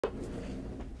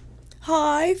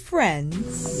Hi,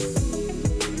 friends.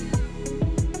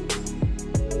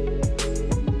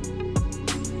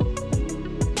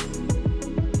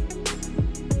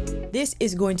 This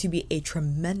is going to be a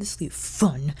tremendously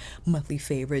fun monthly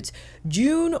favorites.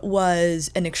 June was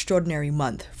an extraordinary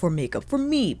month for makeup for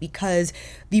me because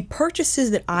the purchases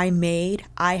that I made,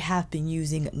 I have been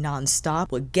using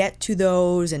nonstop. We'll get to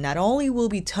those, and not only will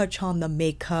we touch on the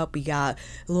makeup, we got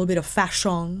a little bit of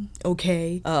fashion,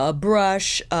 okay? A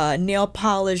brush, nail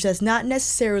polish that's not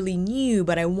necessarily new,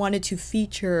 but I wanted to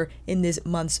feature in this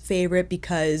month's favorite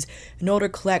because an older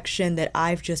collection that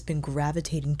I've just been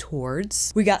gravitating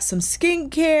towards. We got some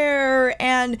skincare,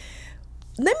 and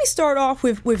let me start off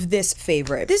with this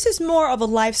favorite. This is more of a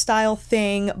lifestyle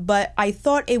thing, but I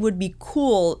thought it would be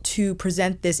cool to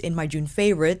present this in my June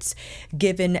favorites,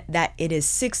 given that it is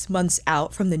 6 months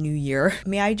out from the new year.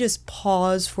 May I just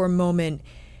pause for a moment?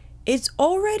 It's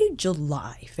already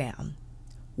July, fam.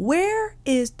 Where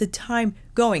is the time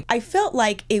going? I felt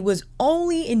like it was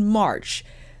only in March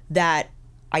that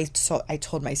I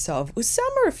told myself, "Well,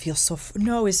 summer feels so,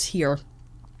 no, it's here."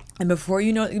 And before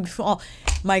you know it, oh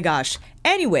my gosh.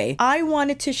 Anyway, I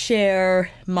wanted to share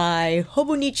my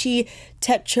Hobonichi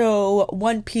Techo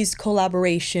one-piece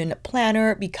collaboration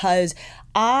planner because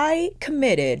I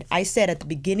said at the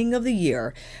beginning of the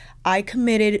year, I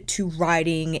committed to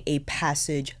writing a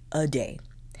passage a day.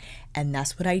 And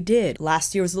that's what I did.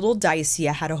 Last year was a little dicey.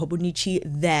 I had a Hobonichi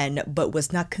then, but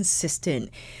was not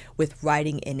consistent with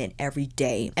writing in it every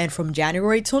day. And from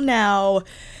January till now,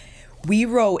 we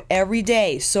wrote every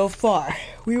day so far.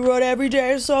 We wrote every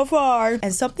day so far.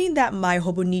 And something that my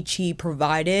Hobonichi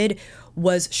provided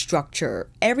was structure.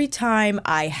 Every time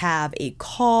I have a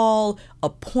call,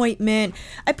 appointment,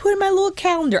 I put in my little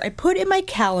calendar. I put in my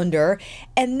calendar,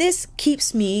 and this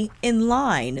keeps me in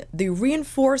line. The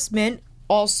reinforcement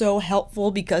also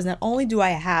helpful because not only do I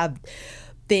have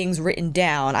things written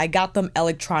down, I got them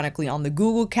electronically on the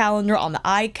Google Calendar, on the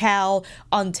iCal,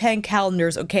 on 10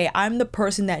 calendars. Okay, I'm the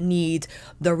person that needs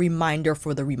the reminder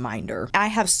for the reminder. I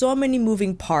have so many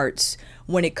moving parts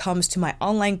when it comes to my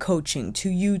online coaching, to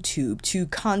YouTube, to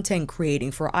content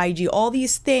creating for IG, all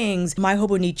these things. My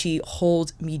Hobonichi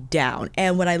holds me down.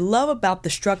 And what I love about the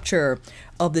structure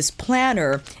of this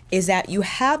planner is that you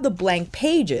have the blank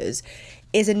pages.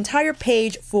 Is an entire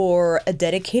page for a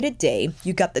dedicated day.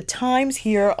 You got the times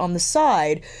here on the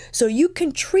side, so you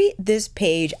can treat this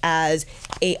page as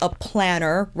a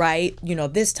planner, right? You know,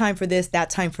 this time for this, that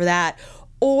time for that,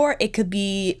 or it could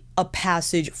be a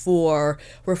passage for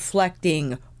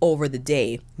reflecting over the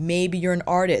day. Maybe you're an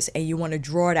artist and you want to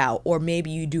draw it out, or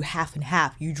maybe you do half and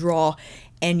half. You draw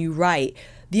and you write.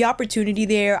 The opportunity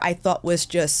there I thought was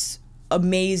just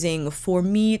amazing for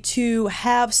me to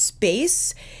have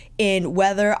space in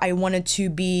whether I wanted to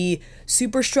be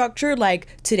super structured, like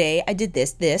today I did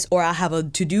this, or I have a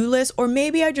to-do list, or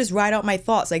maybe I just write out my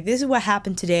thoughts. Like, this is what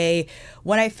happened today,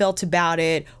 what I felt about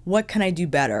it, what can I do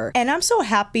better? And I'm so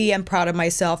happy and proud of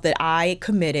myself that I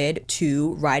committed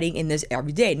to writing in this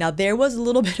every day. Now, there was a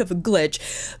little bit of a glitch.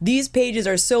 These pages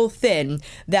are so thin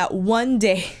that one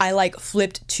day I like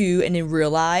flipped to and then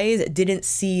realized, didn't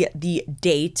see the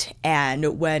date,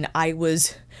 and when I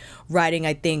was writing,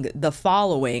 I think, the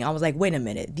following, I was like, wait a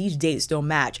minute, these dates don't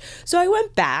match. So I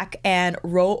went back and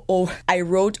wrote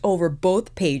over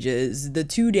both pages the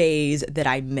 2 days that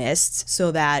I missed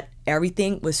so that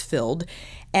everything was filled.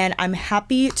 And I'm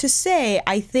happy to say,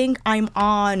 I think I'm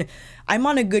on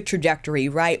a good trajectory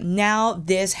right now.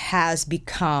 This has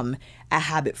become a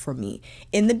habit for me.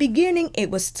 In the beginning,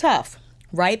 it was tough,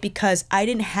 right? Because I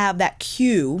didn't have that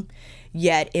cue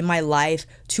yet in my life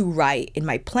to write in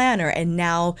my planner, and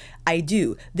now I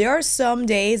do. There are some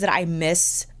days that I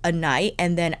miss a night,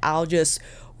 and then I'll just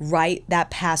write that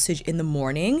passage in the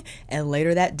morning, and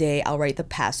later that day I'll write the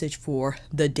passage for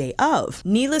the day of.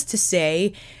 Needless to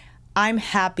say, I'm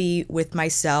happy with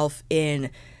myself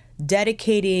in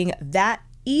dedicating that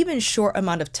even short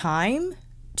amount of time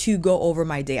to go over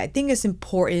my day. I think it's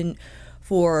important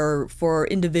for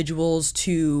individuals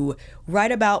to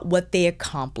write about what they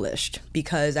accomplished,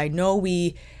 because I know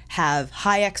we have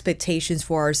high expectations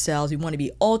for ourselves. We want to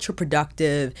be ultra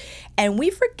productive, and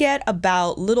we forget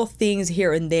about little things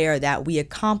here and there that we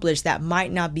accomplish that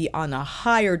might not be on a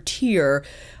higher tier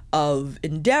of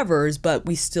endeavors, but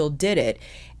we still did it.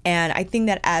 And I think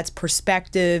that adds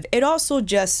perspective. It also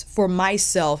just, for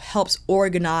myself, helps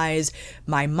organize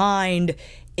my mind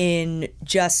in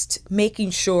just making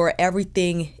sure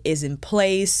everything is in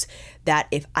place, that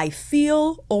if I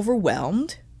feel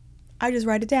overwhelmed, I just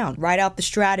write it down. Write out the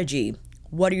strategy.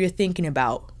 What are you thinking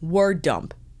about? Word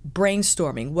dump,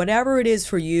 brainstorming, whatever it is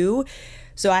for you,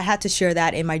 So I had to share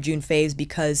that in my June faves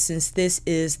because since this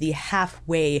is the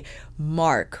halfway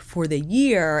mark for the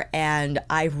year and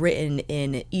I've written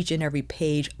in each and every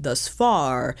page thus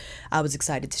far, I was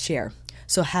excited to share.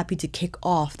 So happy to kick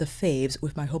off the faves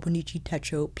with my Hobonichi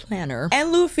Techo planner.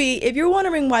 And Luffy, if you're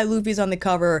wondering why Luffy's on the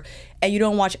cover and you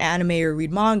don't watch anime or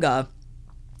read manga,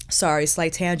 sorry,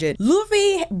 slight tangent.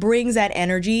 Luffy brings that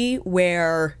energy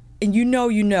where, and you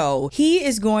know, he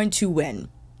is going to win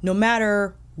no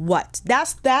matter what.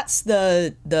 That's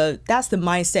the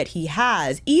mindset he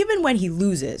has, even when he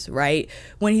loses, right?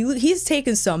 When he's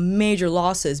taken some major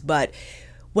losses, but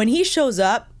when he shows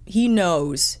up, he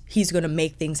knows he's going to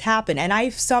make things happen. And I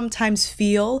sometimes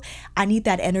feel I need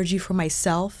that energy for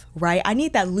myself, right? I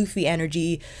need that Luffy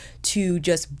energy to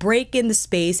just break in the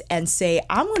space and say,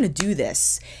 I'm going to do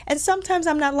this. And sometimes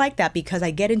I'm not like that because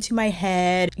I get into my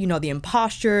head, you know, the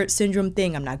imposter syndrome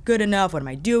thing. I'm not good enough. What am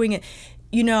I doing?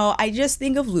 You know, I just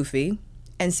think of Luffy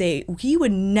and say he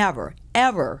would never,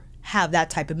 ever have that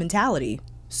type of mentality.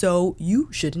 So you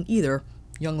shouldn't either,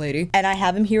 young lady. And I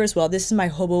have him here as well. This is my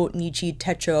Hobonichi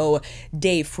Techo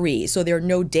day free. So there are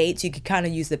no dates. You can kind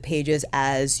of use the pages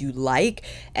as you like,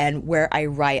 and where I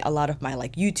write a lot of my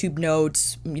like YouTube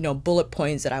notes, you know, bullet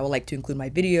points that I would like to include in my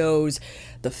videos,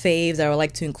 the faves that I would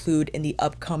like to include in the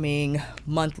upcoming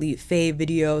monthly fave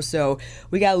video. So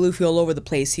we got Luffy all over the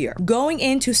place here. Going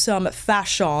into some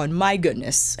fashion, my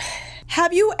goodness.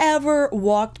 Have you ever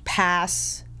walked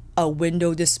past a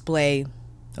window display,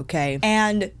 okay,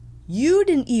 and you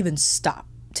didn't even stop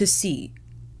to see?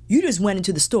 You just went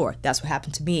into the store. That's what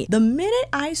happened to me. The minute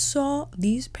I saw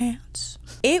these pants,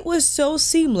 it was so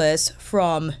seamless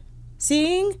from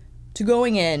seeing to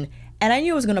going in, and I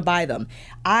knew I was gonna buy them.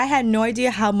 I had no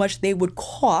idea how much they would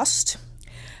cost.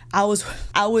 I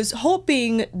was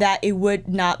hoping that it would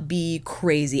not be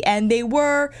crazy, and they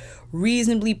were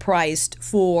reasonably priced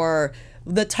for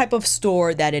the type of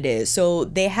store that it is. So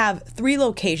they have 3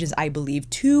 locations, I believe,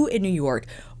 2 in New York,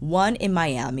 1 in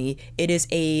Miami. It is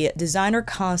a designer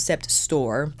concept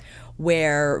store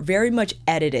where very much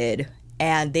edited,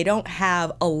 and they don't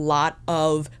have a lot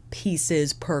of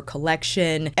pieces per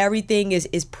collection. Everything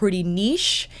is pretty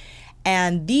niche.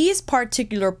 And these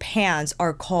particular pants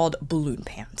are called balloon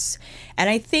pants.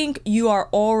 And I think you are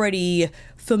already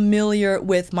familiar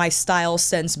with my style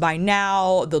sense by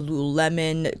now. The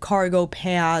Lululemon cargo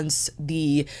pants,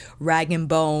 the rag and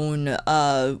bone,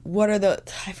 I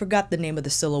forgot the name of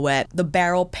the silhouette. The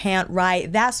barrel pant,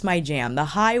 right? That's my jam. The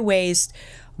high waist,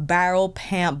 barrel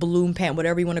pant, balloon pant,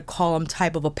 whatever you want to call them,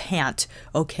 type of a pant,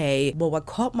 okay? But what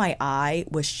caught my eye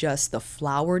was just the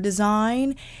flower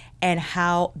design and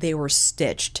how they were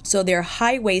stitched. So they're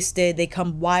high-waisted, they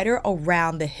come wider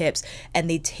around the hips, and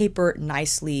they taper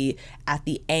nicely at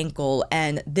the ankle.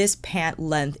 And this pant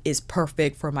length is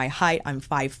perfect for my height. I'm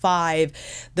 5'5".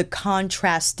 The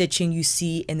contrast stitching you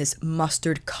see in this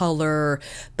mustard color,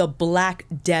 the black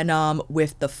denim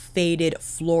with the faded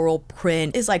floral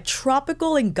print is like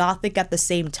tropical and gothic at the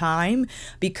same time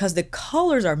because the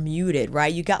colors are muted,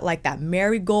 right? You got like that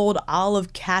marigold,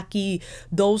 olive, khaki,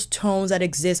 those tones that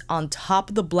exist on top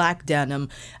of the black denim,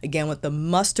 again with the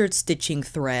mustard stitching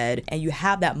thread, and you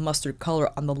have that mustard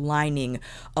color on the lining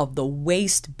of the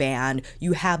waistband.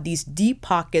 You have these deep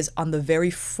pockets on the very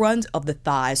front of the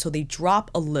thighs, so they drop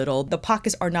a little. The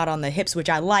pockets are not on the hips, which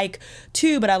I like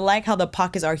too, but I like how the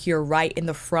pockets are here right in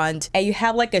the front, and you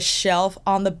have like a shelf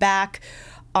on the back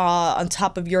on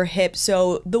top of your hip.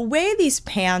 So the way these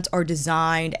pants are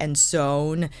designed and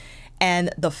sewn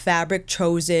and the fabric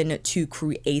chosen to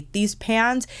create these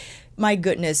pants, my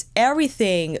goodness,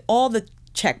 everything, all the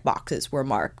check boxes were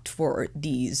marked for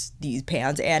these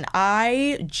pants, and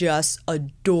I just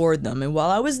adored them. And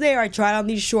while I was there, I tried on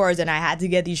these shorts, and I had to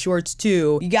get these shorts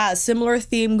too. You got a similar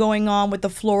theme going on with the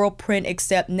floral print,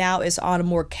 except now it's on a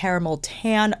more caramel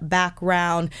tan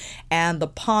background, and the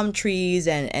palm trees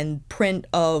and print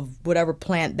of whatever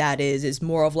plant that is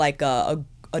more of like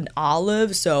an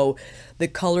olive, so the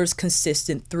color's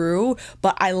consistent through,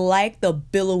 but I like the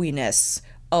billowiness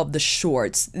of the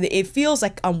shorts. It feels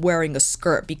like I'm wearing a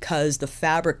skirt because the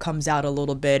fabric comes out a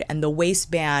little bit, and the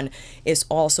waistband is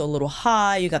also a little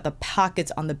high. You got the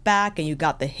pockets on the back and you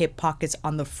got the hip pockets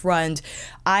on the front.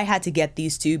 I had to get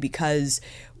these two because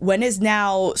when it's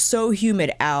now so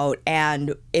humid out,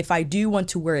 and if I do want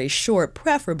to wear a short,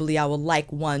 preferably I would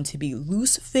like one to be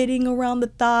loose fitting around the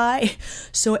thigh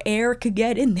so air could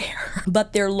get in there.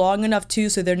 But they're long enough too,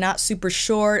 so they're not super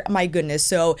short. My goodness.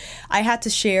 So I had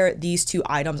to share these two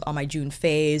items on my June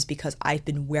faves because I've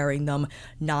been wearing them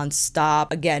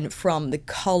nonstop. Again, from the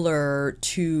color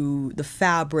to the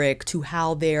fabric to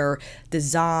how they're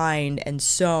designed and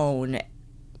sewn.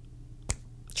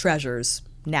 Treasures.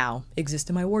 now exist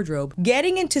in my wardrobe.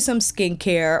 Getting into some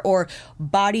skincare or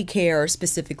body care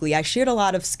specifically, I shared a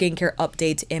lot of skincare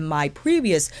updates in my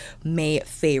previous May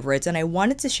favorites, and I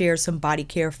wanted to share some body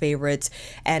care favorites.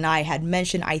 And I had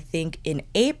mentioned, I think in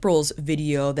April's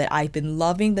video, that I've been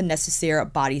loving the Necessaire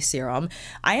body serum.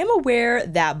 I am aware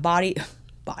that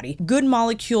Good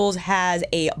Molecules has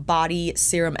a body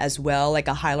serum as well, like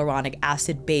a hyaluronic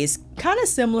acid base, kind of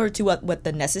similar to what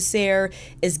the Necessaire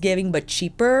is giving, but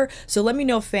cheaper. So let me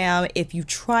know, fam, if you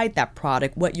tried that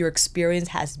product, what your experience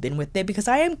has been with it, because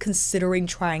I am considering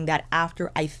trying that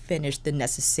after I finish the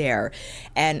Necessaire.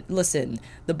 And listen,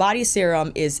 the body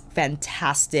serum is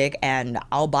fantastic and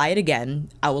I'll buy it again.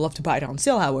 I would love to buy it on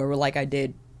sale, however, like I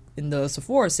did in the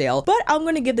Sephora sale, but I'm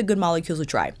going to give the Good Molecules a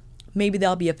try. Maybe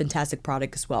that'll be a fantastic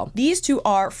product as well. These two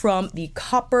are from the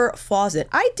Copper Faucet.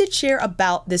 I did share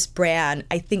about this brand,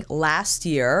 I think last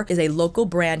year. Is a local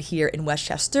brand here in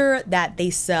Westchester that they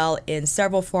sell in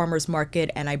several farmers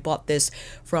market, and I bought this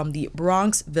from the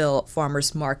Bronxville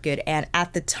farmers market, and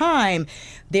at the time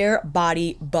their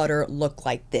body butter looked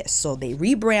like this. So they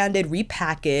rebranded,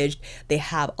 repackaged, they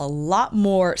have a lot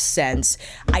more scents.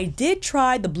 I did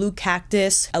try the Blue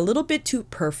Cactus, a little bit too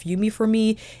perfumey for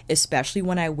me, especially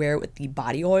when I wear it with the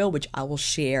body oil, which I will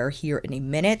share here in a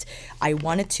minute. I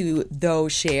wanted to, though,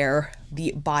 share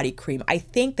the body cream. I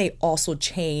think they also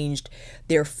changed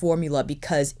their formula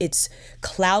because it's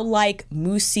cloud-like,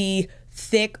 moussey,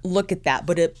 thick, look at that,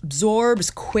 but it absorbs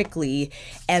quickly.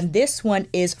 And this one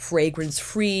is fragrance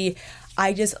free.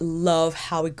 I just love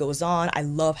how it goes on. I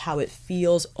love how it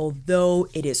feels. Although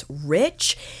it is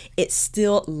rich, it's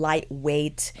still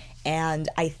lightweight, and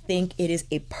I think it is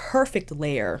a perfect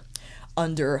layer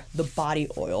under the body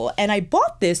oil. And I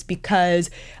bought this because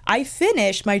I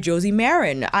finished my Josie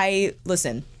Maran.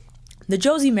 Listen, the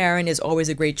Josie Maran is always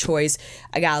a great choice.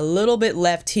 I got a little bit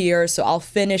left here, so I'll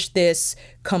finish this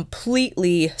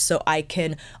completely so I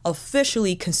can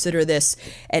officially consider this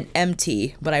an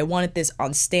empty, but I wanted this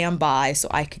on standby so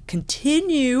I could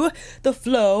continue the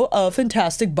flow of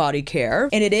fantastic body care.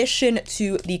 In addition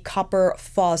to the Copper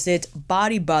Faucet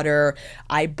body butter,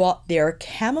 I bought their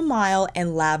Chamomile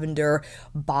and Lavender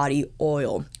body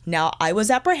oil. Now, I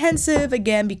was apprehensive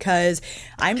again because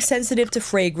I'm sensitive to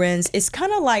fragrance. It's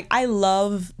kind of like, I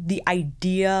love the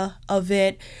idea of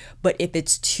it, but if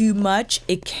it's too much,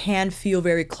 it can feel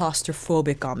very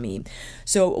claustrophobic on me.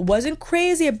 So wasn't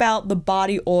crazy about the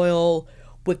body oil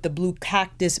with the Blue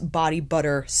Cactus body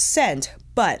butter scent,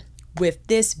 but with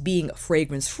this being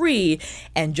fragrance free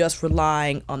and just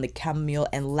relying on the chamomile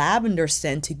and lavender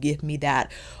scent to give me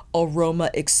that aroma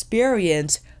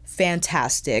experience,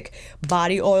 fantastic.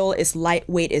 Body oil is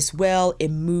lightweight as well.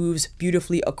 It moves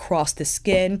beautifully across the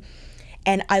skin.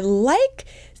 And I like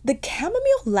the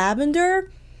chamomile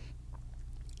lavender.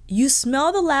 You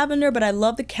smell the lavender, but I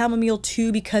love the chamomile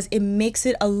too because it makes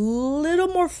it a little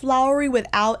more flowery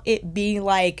without it being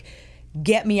like,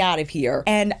 get me out of here.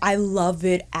 And I love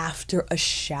it after a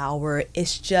shower.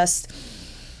 It's just,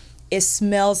 it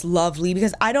smells lovely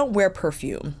because I don't wear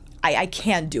perfume. I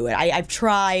can't do it. I've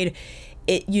tried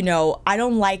it, you know, I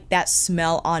don't like that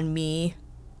smell on me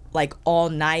like all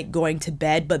night going to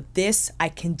bed, but this I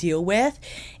can deal with.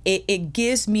 It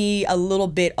gives me a little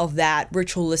bit of that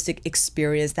ritualistic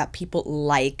experience that people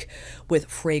like with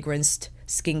fragranced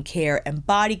skincare and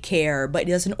body care, but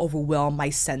it doesn't overwhelm my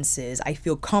senses. I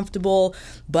feel comfortable,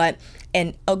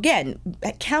 and again,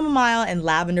 chamomile and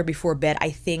lavender before bed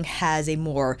I think has a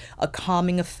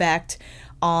calming effect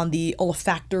on the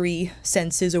olfactory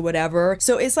senses or whatever.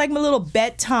 So it's like my little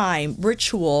bedtime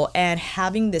ritual, and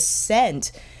having this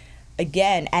scent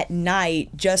again at night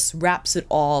just wraps it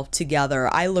all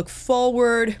together. I look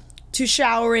forward to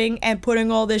showering and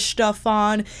putting all this stuff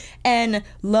on, and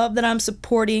love that I'm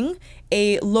supporting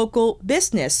a local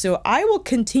business. So I will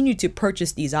continue to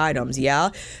purchase these items,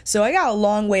 yeah? So I got a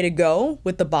long way to go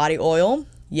with the body oil.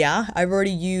 Yeah, I've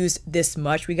already used this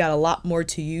much. We got a lot more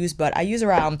to use, but I use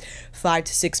around 5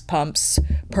 to 6 pumps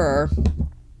per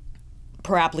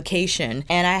application.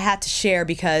 And I had to share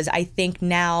because I think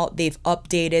now they've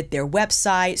updated their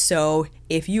website. So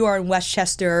if you are in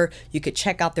Westchester, you could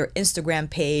check out their Instagram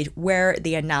page where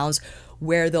they announce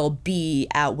where they'll be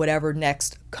at whatever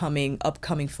next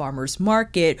upcoming farmers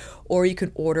market, or you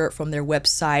can order it from their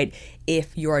website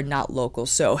if you are not local.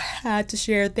 So had to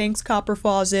share. Thanks, Copper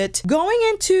Faucet. Going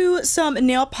into some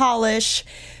nail polish.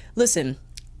 Listen,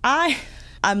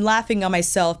 I'm laughing at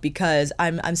myself because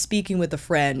I'm speaking with a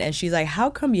friend and she's like, how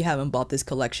come you haven't bought this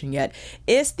collection yet?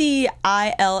 It's the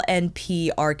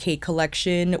ILNP Arcade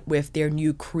collection with their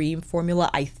new cream formula,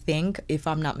 I think, if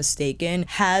I'm not mistaken.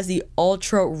 Has the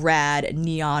ultra rad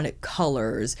neon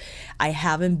colors. I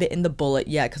haven't bitten the bullet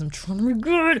yet because I'm trying to be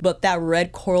good. But that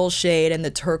red coral shade and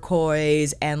the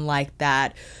turquoise and like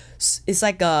that, it's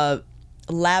like a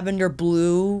lavender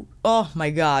blue. Oh my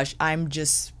gosh,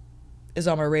 is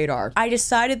on my radar. I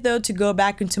decided though to go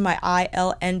back into my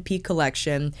ILNP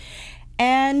collection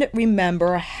and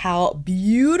remember how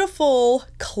beautiful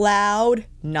Cloud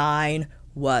 9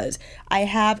 was. I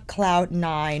have Cloud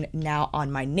 9 now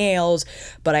on my nails,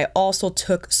 but I also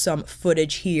took some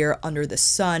footage here under the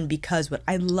sun because what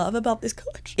I love about this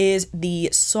collection is the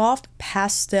soft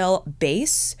pastel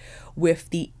base with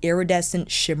the iridescent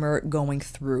shimmer going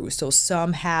through. So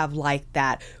some have like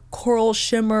that coral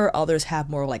shimmer, others have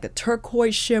more like a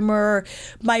turquoise shimmer.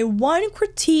 My one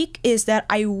critique is that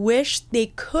I wish they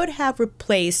could have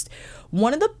replaced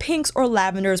one of the pinks or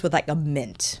lavenders with like a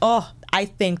mint. Oh, I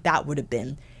think that would have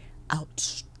been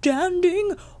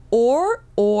outstanding.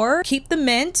 Or keep the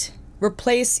mint,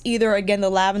 replace either again the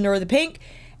lavender or the pink,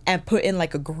 and put in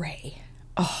like a gray.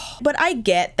 Oh. But I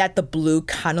get that the blue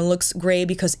kind of looks gray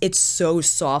because it's so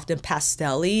soft and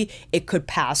pastel-y. It could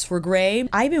pass for gray.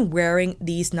 I've been wearing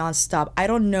these nonstop. I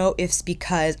don't know if it's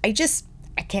because I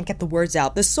can't get the words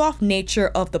out. The soft nature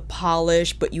of the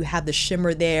polish, but you have the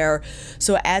shimmer there.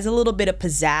 So it adds a little bit of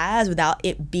pizzazz without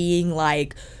it being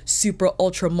like super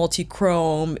ultra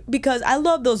multi-chrome, because I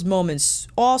love those moments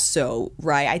also,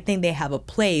 right? I think they have a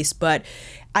place, but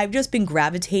I've just been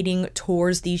gravitating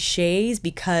towards these shades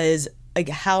because like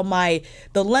how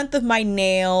the length of my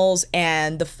nails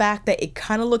and the fact that it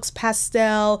kind of looks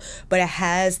pastel, but it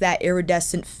has that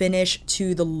iridescent finish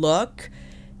to the look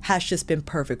has just been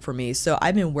perfect for me. So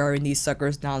I've been wearing these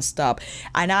suckers nonstop,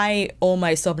 and I owe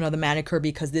myself another manicure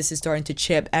because this is starting to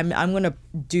chip. I'm gonna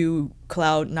do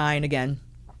Cloud 9 again.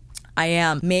 I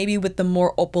am. Maybe with the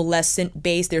more opalescent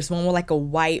base. There's one with like a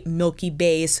white milky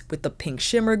base with the pink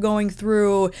shimmer going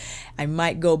through. I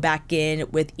might go back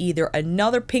in with either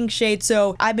another pink shade.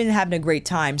 So I've been having a great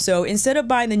time. So instead of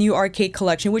buying the new Arcade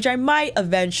collection, which I might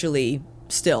eventually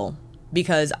still,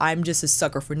 because I'm just a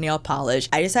sucker for nail polish,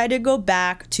 I decided to go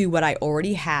back to what I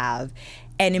already have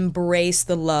and embrace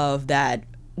the love that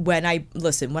when I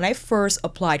first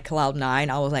applied Cloud 9,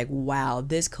 I was like, wow,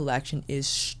 this collection is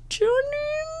stunning.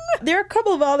 There are a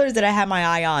couple of others that I had my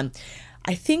eye on.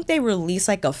 I think they released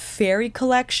like a fairy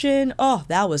collection. Oh,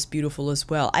 that was beautiful as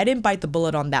well. I didn't bite the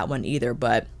bullet on that one either,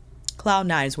 but Cloud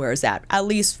 9 is where it's at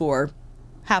least for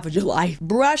half of July.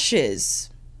 Brushes.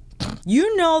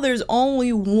 You know there's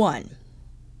only one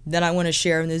that I want to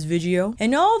share in this video.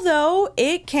 And although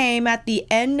it came at the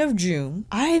end of June,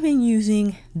 I've been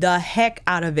using the heck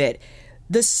out of it.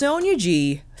 The Sonia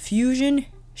G Fusion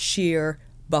Sheer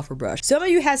Buffer Brush. Some of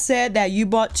you have said that you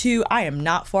bought two. I am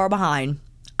not far behind.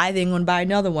 I think I'm gonna buy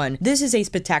another one. This is a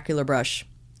spectacular brush.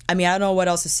 I mean, I don't know what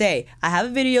else to say. I have a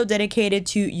video dedicated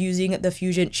to using the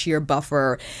Fusion Sheer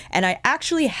Buffer, and I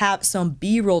actually have some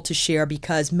B-roll to share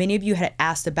because many of you had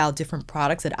asked about different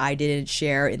products that I didn't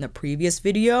share in the previous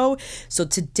video. So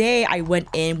today I went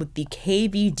in with the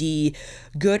KVD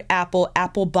Good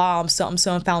Apple Balm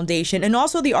Something Foundation, and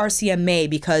also the RCMA,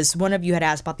 because one of you had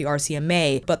asked about the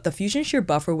RCMA, but the Fusion Sheer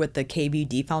Buffer with the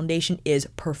KVD foundation is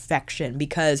perfection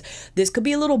because this could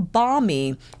be a little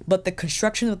balmy, but the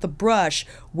construction of the brush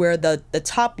where the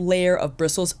top layer of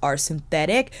bristles are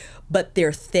synthetic, but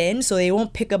they're thin, so they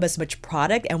won't pick up as much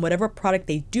product, and whatever product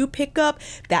they do pick up,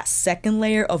 that second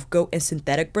layer of goat and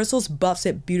synthetic bristles buffs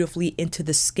it beautifully into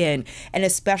the skin. And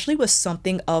especially with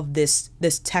something of this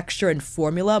texture and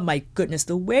formula, my goodness,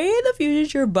 the way the Fusion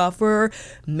Sheer Buffer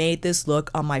made this look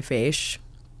on my face.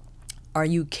 Are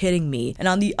you kidding me? And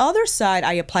on the other side,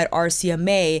 I applied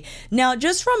RCMA. Now,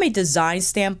 just from a design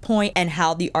standpoint and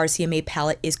how the RCMA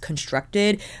palette is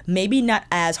constructed, maybe not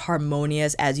as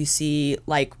harmonious as you see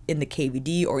like in the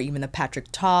KVD or even the Patrick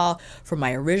Ta from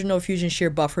my original Fusion Sheer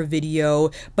Buffer video,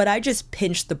 but I just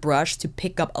pinched the brush to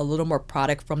pick up a little more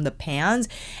product from the pans,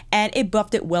 and it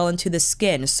buffed it well into the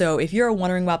skin. So if you're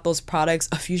wondering about those products,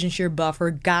 a Fusion Sheer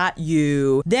Buffer got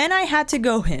you. Then I had to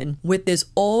go in with this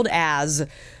old ass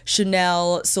Chanel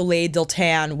Soleil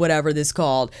Diltan, whatever this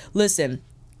called. Listen,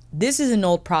 This is an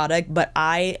old product, but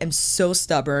I am so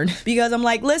stubborn because I'm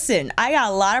like, listen, I got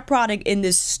a lot of product in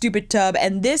this stupid tub,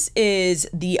 and this is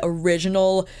the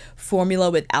original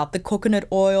formula without the coconut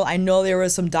oil. I know there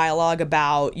was some dialogue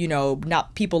about, you know,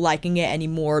 not people liking it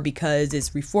anymore because it's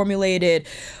reformulated,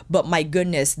 but my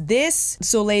goodness, this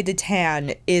Soleil de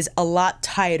Tan is a lot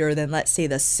tighter than, let's say,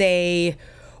 the Say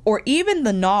or even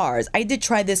the NARS. I did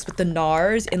try this with the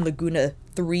NARS in Laguna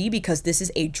 3 because this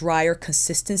is a drier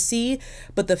consistency,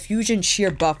 but the Fusion Sheer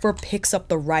Buffer picks up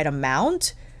the right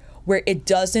amount where it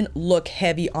doesn't look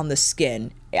heavy on the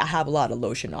skin. I have a lot of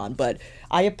lotion on, but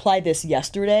I applied this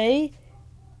yesterday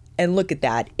and look at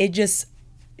that. It just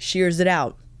shears it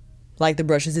out like the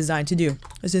brush is designed to do.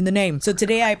 It's in the name. So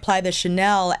today I applied the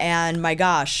Chanel, and my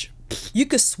gosh, you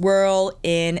could swirl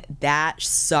in that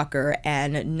sucker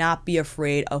and not be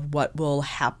afraid of what will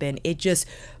happen. It just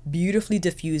beautifully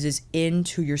diffuses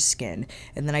into your skin.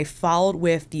 And then I followed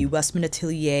with the Westman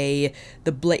Atelier,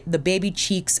 the Baby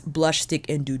Cheeks Blush Stick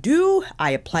in Doo Doo.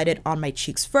 I applied it on my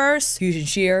cheeks first. Fusion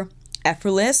Sheer,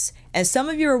 effortless. And some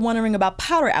of you are wondering about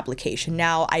powder application.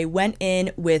 Now, I went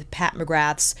in with Pat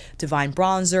McGrath's Divine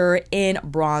Bronzer in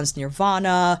Bronze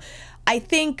Nirvana. I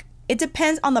think it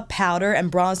depends on the powder, and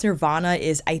Bronze Nirvana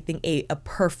is, I think, a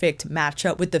perfect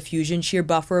matchup with the Fusion Sheer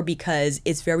Buffer because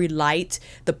it's very light,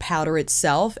 the powder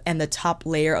itself, and the top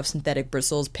layer of synthetic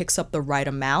bristles picks up the right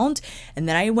amount. And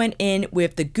then I went in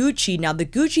with the Gucci. Now, the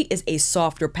Gucci is a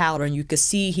softer powder, and you can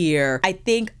see here, I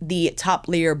think the top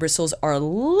layer bristles are a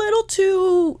little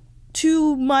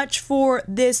too much for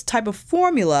this type of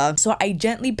formula. So I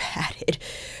gently patted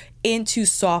into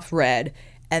soft red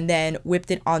and then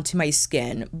whipped it onto my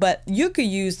skin. But you could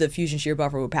use the Fusion Sheer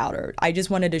Buffer with powder. I just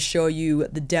wanted to show you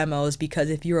the demos because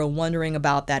if you're wondering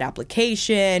about that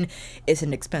application, it's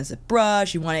an expensive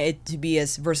brush, you want it to be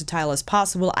as versatile as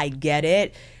possible, I get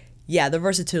it. Yeah, the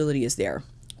versatility is there,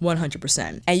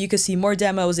 100%. And you can see more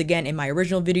demos again in my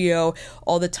original video.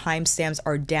 All the timestamps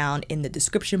are down in the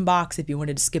description box if you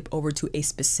wanted to skip over to a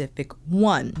specific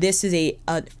one. This is a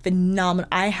phenomenal,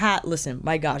 listen,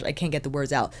 my gosh, I can't get the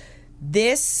words out.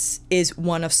 This is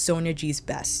one of Sonia G's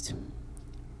best,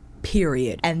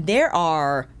 period. And there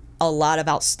are a lot of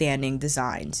outstanding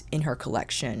designs in her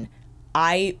collection.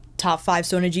 Top 5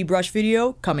 Sonia G brush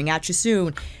video coming at you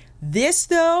soon. This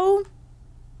though,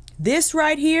 this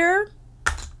right here,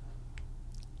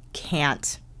 I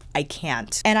can't.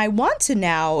 And I want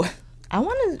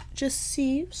to just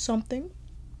see something.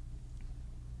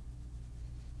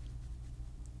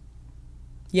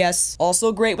 Yes,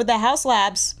 also great with the Haus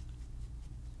Labs.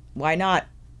 Why not?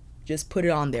 Just put it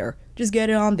on there. Just get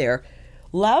it on there.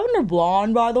 Lavender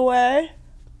Blonde, by the way.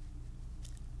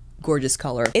 Gorgeous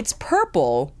color. It's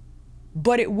purple,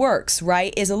 but it works,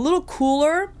 right? It's a little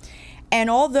cooler. And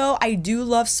although I do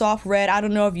love soft red, I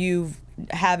don't know if you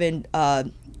haven't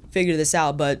figured this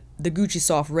out, but the Gucci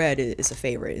soft red is a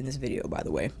favorite in this video, by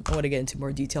the way. I want to get into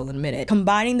more detail in a minute.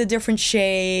 Combining the different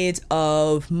shades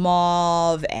of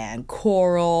mauve and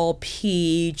coral,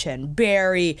 peach and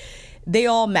berry, they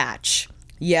all match.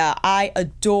 Yeah, I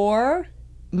adore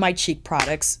my cheek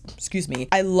products. Excuse me.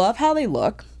 I love how they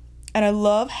look, and I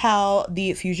love how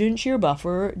the Fusion Sheer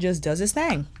Buffer just does its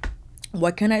thing.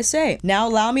 What can I say? Now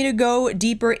allow me to go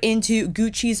deeper into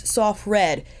Gucci's soft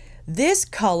red. This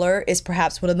color is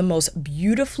perhaps one of the most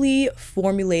beautifully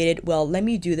formulated. Well, let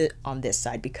me do that on this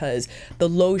side because the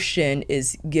lotion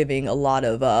is giving a lot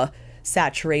of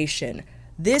saturation.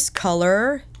 This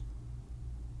color,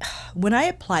 when I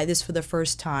applied this for the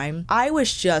first time, I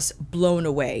was just blown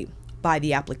away by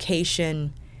the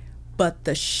application, but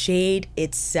the shade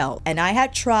itself. And I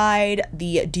had tried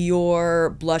the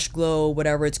Dior Blush Glow,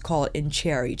 whatever it's called, in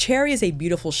Cherry. Cherry is a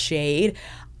beautiful shade.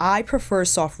 I prefer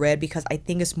soft red because I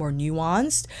think it's more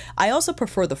nuanced. I also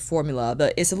prefer the formula.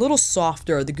 It's a little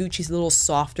softer. The Gucci's a little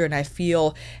softer and I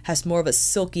feel has more of a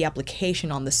silky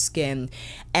application on the skin.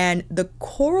 And the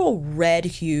coral red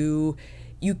hue,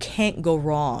 you can't go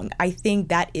wrong. I think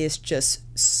that is just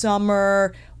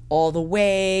summer all the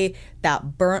way,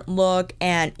 that burnt look,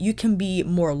 and you can be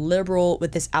more liberal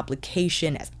with this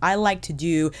application, as I like to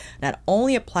do, not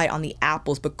only apply it on the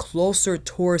apples, but closer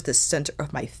towards the center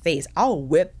of my face. I'll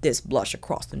whip this blush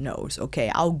across the nose,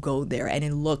 okay? I'll go there, and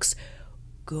it looks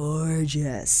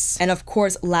gorgeous. And of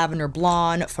course, Lavender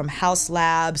Blonde from Haus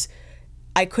Labs.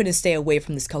 I couldn't stay away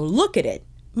from this color. Look at it.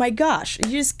 My gosh,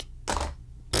 you just...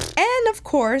 And of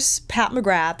course, Pat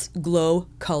McGrath's Glow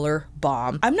Color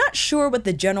Balm. I'm not sure what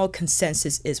the general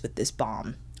consensus is with this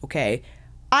balm, okay?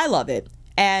 I love it.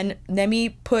 And let me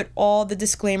put all the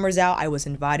disclaimers out. I was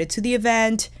invited to the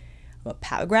event. I'm a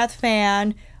Pat McGrath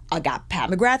fan. I got Pat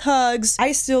McGrath hugs.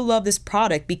 I still love this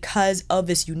product because of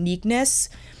its uniqueness.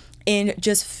 in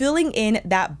just filling in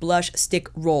that blush stick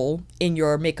role in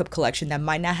your makeup collection that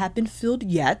might not have been filled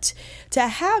yet, to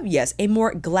have, yes, a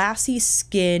more glassy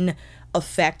skin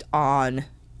effect on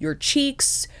your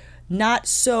cheeks, not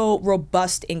so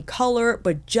robust in color,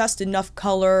 but just enough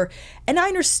color. And I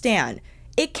understand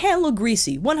it can look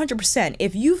greasy, 100%.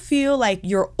 If you feel like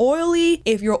you're oily,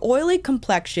 if your oily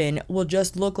complexion will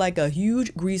just look like a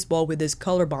huge grease ball with this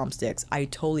Colourbalm sticks, I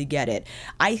totally get it.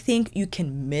 I think you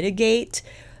can mitigate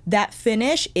that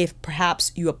finish if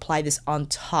perhaps you apply this on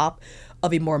top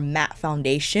of a more matte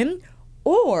foundation,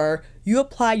 or you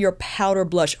apply your powder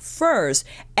blush first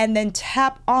and then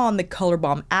tap on the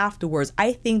Colourbalm afterwards.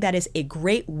 I think that is a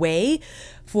great way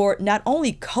for not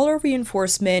only color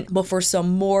reinforcement, but for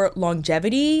some more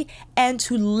longevity and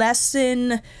to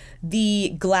lessen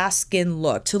the glass skin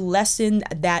look, to lessen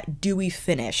that dewy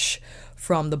finish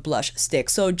from the blush stick.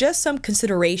 So just some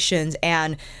considerations.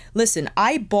 And listen,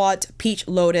 I bought Peach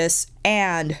Lotus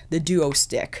and the Duo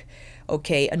stick.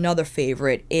 Okay, another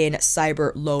favorite in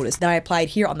Cyber Lotus that I applied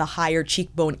here on the higher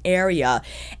cheekbone area.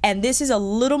 And this is a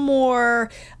little more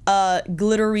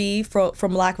glittery,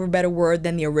 from lack of a better word,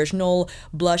 than the original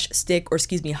blush stick, or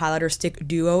excuse me, highlighter stick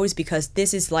duos, because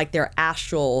this is like their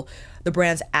actual, the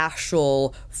brand's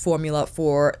actual formula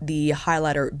for the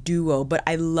highlighter duo. But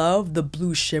I love the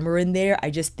blue shimmer in there. I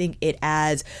just think it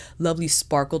adds lovely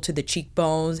sparkle to the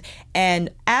cheekbones, and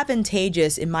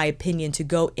advantageous in my opinion to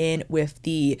go in with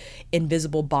the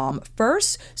Invisible Balm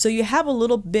first, so you have a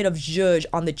little bit of zhuzh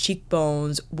on the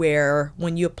cheekbones, where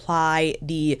when you apply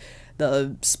the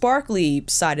sparkly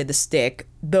side of the stick,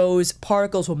 those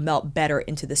particles will melt better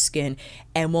into the skin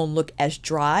and won't look as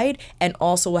dried, and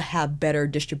also will have better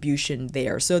distribution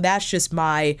there. So that's just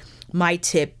my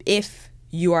tip. If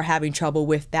you are having trouble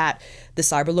with that, the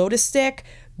Cyber Lotus stick,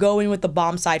 go in with the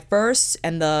Balm side first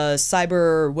and the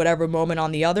Cyber whatever moment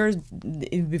on the other,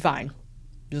 it'll be fine.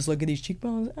 Just look at these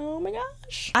cheekbones. Oh my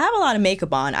gosh. I have a lot of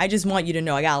makeup on. I just want you to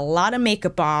know I got a lot of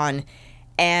makeup on,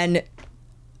 and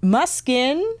my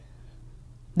skin,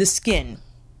 the skin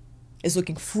is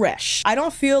looking fresh. I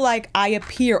don't feel like I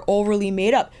appear overly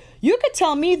made up. You could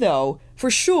tell me though, for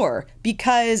sure,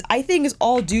 because I think it's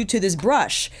all due to this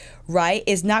brush, right?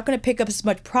 It's not gonna pick up as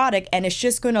much product, and it's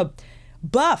just gonna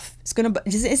buff.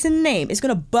 It's in the name. It's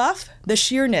gonna buff the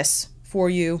sheerness for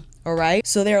you. All right,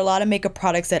 so there are a lot of makeup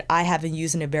products that I haven't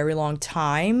used in a very long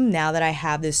time. Now that I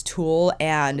have this tool,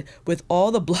 and with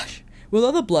all the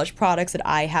blush products that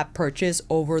I have purchased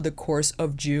over the course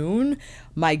of June,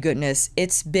 my goodness,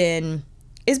 it's been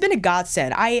a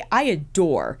godsend. I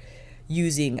adore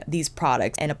using these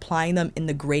products and applying them in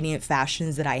the gradient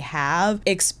fashions that I have,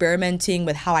 experimenting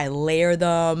with how I layer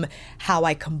them, how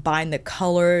I combine the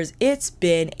colors. It's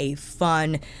been a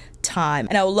fun time,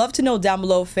 and I would love to know down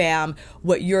below, fam,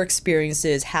 what your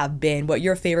experiences have been, what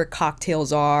your favorite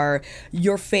cocktails are,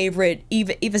 your favorite,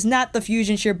 even if it's not the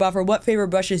Fusion Sheer Buffer, what favorite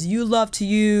brushes you love to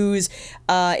use,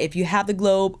 if you have the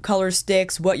glow color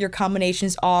sticks, what your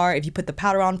combinations are, if you put the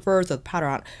powder on first or the powder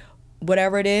on,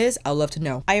 whatever it is, I'd love to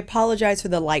know. I apologize for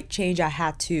the light change. I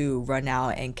had to run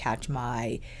out and catch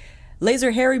my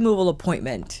laser hair removal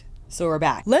appointment. So we're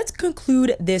back. Let's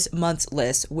conclude this month's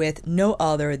list with no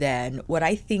other than what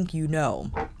I think you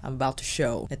know. I'm about to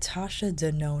show Natasha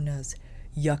Denona's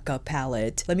Yucca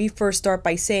palette. Let me first start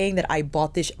by saying that I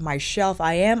bought this myself.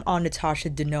 I am on Natasha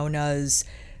Denona's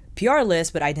PR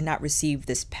list, but I did not receive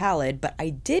this palette, but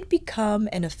I did become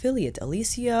an affiliate.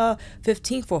 Alicia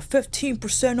 15 for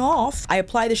 15% off. I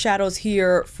apply the shadows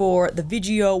here for the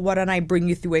video. Why don't I bring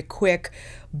you through a quick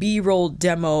B-roll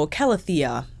demo.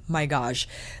 Calathea. My gosh,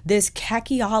 this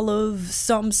khaki olive,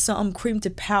 some cream to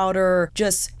powder,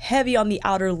 just heavy on the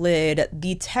outer lid.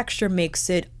 The texture makes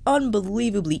it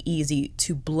unbelievably easy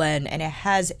to blend, and it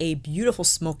has a beautiful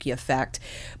smoky effect,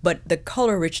 but the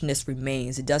color richness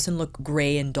remains. It doesn't look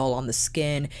gray and dull on the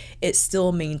skin. It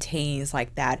still maintains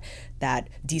like that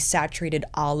desaturated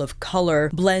olive color.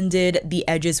 Blended the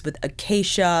edges with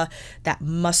acacia, that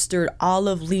mustard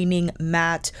olive leaning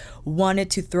matte. Wanted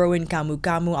to throw in Gamu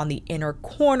Gamu on the inner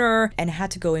corner, and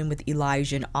had to go in with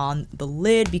Elysian on the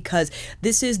lid because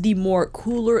this is the more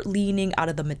cooler leaning out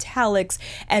of the metallics.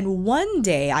 And one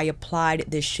day I applied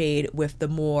this shade with the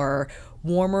more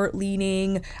warmer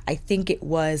leaning. I think it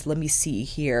was, let me see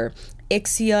here,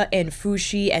 Ixia and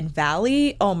Fushi and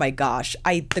Valley. Oh my gosh,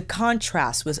 the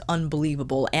contrast was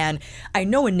unbelievable. And I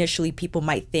know initially people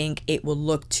might think it will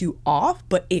look too off,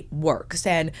 but it works.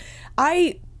 And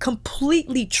I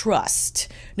completely trust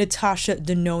Natasha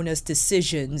Denona's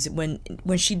decisions when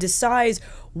she decides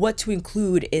what to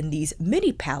include in these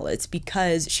mini palettes,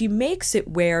 because she makes it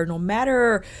where no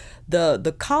matter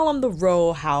the column, the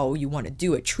row, how you want to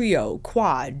do it, trio,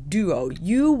 quad, duo,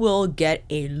 you will get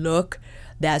a look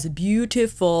that's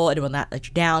beautiful. It will not let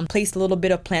you down. Placed a little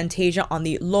bit of Plantasia on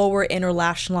the lower inner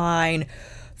lash line.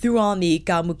 Threw on the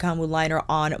Camu Camu liner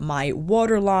on my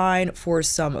waterline for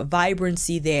some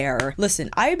vibrancy there. Listen,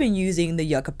 I've been using the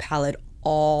Yucca palette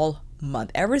all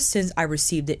month. Ever since I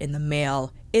received it in the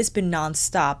mail, it's been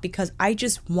nonstop because I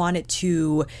just wanted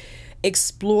to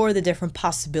explore the different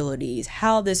possibilities,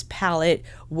 how this palette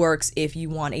works if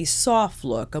you want a soft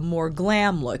look, a more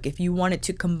glam look, if you wanted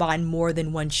to combine more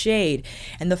than one shade.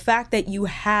 And the fact that you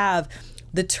have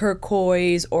the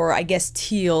turquoise, or I guess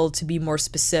teal to be more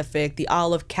specific, the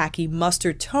olive, khaki,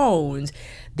 mustard tones,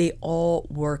 they all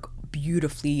work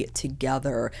beautifully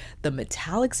together. The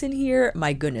metallics in here,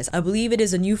 my goodness. I believe it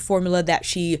is a new formula that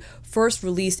she first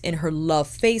released in her Love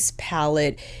Face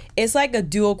palette. It's like a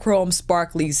duochrome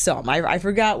sparkly some. I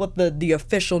forgot what the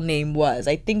official name was.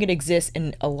 I think it exists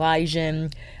in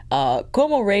Elysian.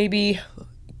 Como Raby,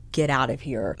 get out of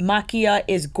here. Maquia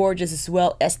is gorgeous as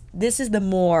well. This is the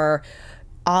more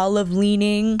olive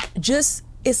leaning. Just,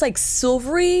 it's like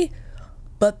silvery,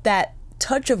 but that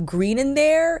touch of green in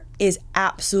there is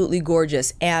absolutely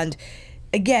gorgeous. And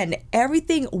again,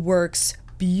 everything works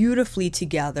beautifully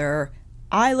together.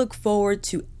 I look forward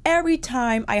to every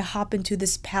time I hop into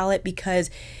this palette because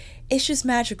it's just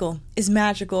magical. It's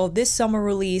magical. This summer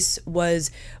release was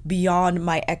beyond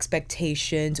my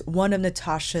expectations. One of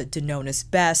Natasha Denona's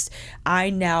best.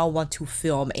 I now want to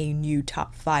film a new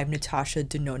top 5 Natasha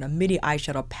Denona mini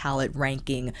eyeshadow palette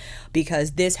ranking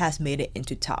because this has made it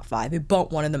into top 5. It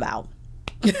bumped one of them out.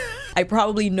 I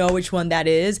probably know which one that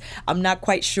is. I'm not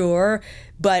quite sure,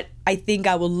 but I think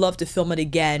I would love to film it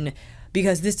again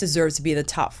because this deserves to be in the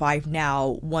top 5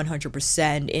 now,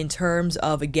 100%, in terms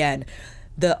of, again,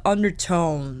 the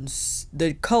undertones,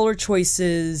 the color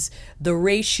choices, the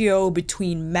ratio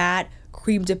between matte,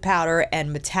 cream to powder,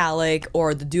 and metallic,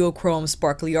 or the duochrome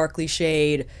sparkly arcly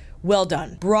shade. Well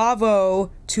done.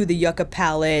 Bravo to the Yucca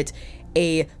palette,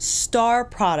 a star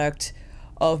product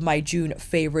of my June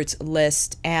favorites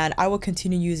list, and I will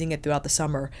continue using it throughout the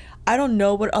summer. I don't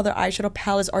know what other eyeshadow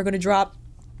palettes are going to drop.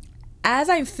 As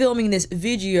I'm filming this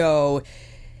video,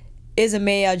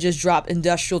 Isabella just dropped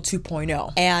Industrial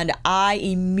 2.0, and I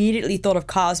immediately thought of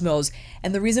Cosmos.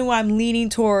 And the reason why I'm leaning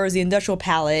towards the Industrial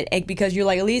palette is because you're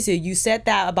like, Alicia, you said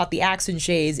that about the accent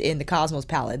shades in the Cosmos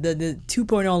palette. The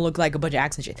 2.0 look like a bunch of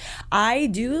accent shades. I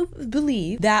do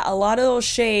believe that a lot of those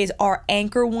shades are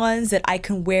anchor ones that I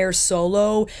can wear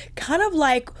solo, kind of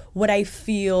like what I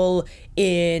feel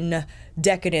in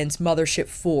Decadence Mothership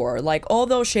 4. Like all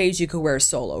those shades you could wear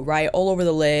solo, right? All over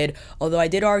the lid. Although I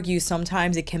did argue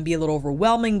sometimes it can be a little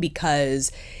overwhelming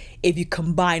because if you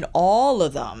combine all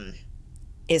of them,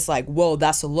 it's like, whoa,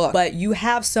 that's a look. But you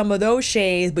have some of those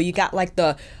shades, but you got like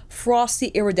the frosty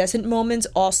iridescent moments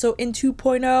also in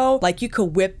 2.0. Like you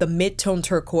could whip the mid-tone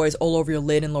turquoise all over your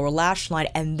lid and lower lash line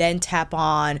and then tap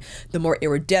on the more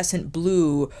iridescent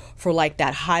blue for like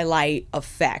that highlight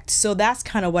effect. So that's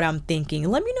kind of what I'm thinking.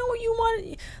 Let me know what you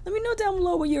want. Let me know down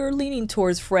below what you're leaning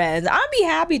towards, friends. I'd be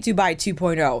happy to buy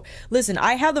 2.0. Listen,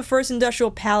 I have the first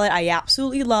Industrial palette. I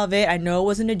absolutely love it. I know it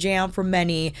wasn't a jam for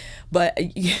many, but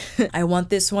I want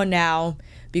this one now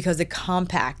because the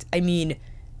compact, I mean,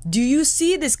 do you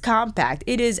see this compact?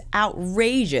 It is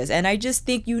outrageous, and I just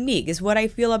think unique. It's what I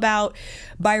feel about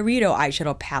Byredo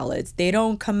eyeshadow palettes. They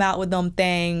don't come out with them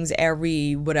things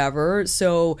every whatever,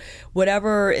 so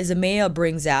whatever Isabella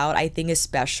brings out, I think is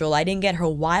special. I didn't get her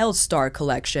Wild Star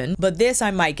collection, but this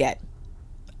I might get.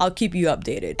 I'll keep you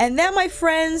updated. And that, my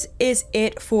friends, is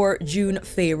it for June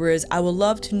favorites. I would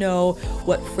love to know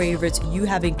what favorites you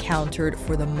have encountered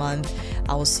for the month.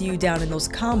 I will see you down in those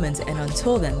comments, and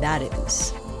until then, that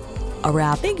is a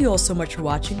wrap. Thank you all so much for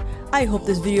watching. I hope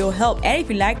this video helped, and if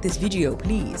you like this video,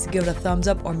 please give it a thumbs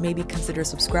up or maybe consider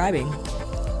subscribing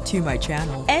to my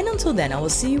channel. And until then, I will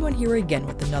see you on here again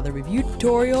with another review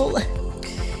tutorial.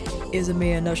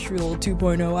 Isabella Industrial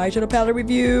 2.0 eyeshadow palette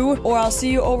review, or I'll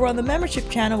see you over on the membership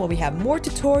channel where we have more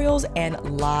tutorials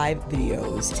and live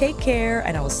videos. Take care,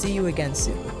 and I will see you again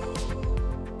soon.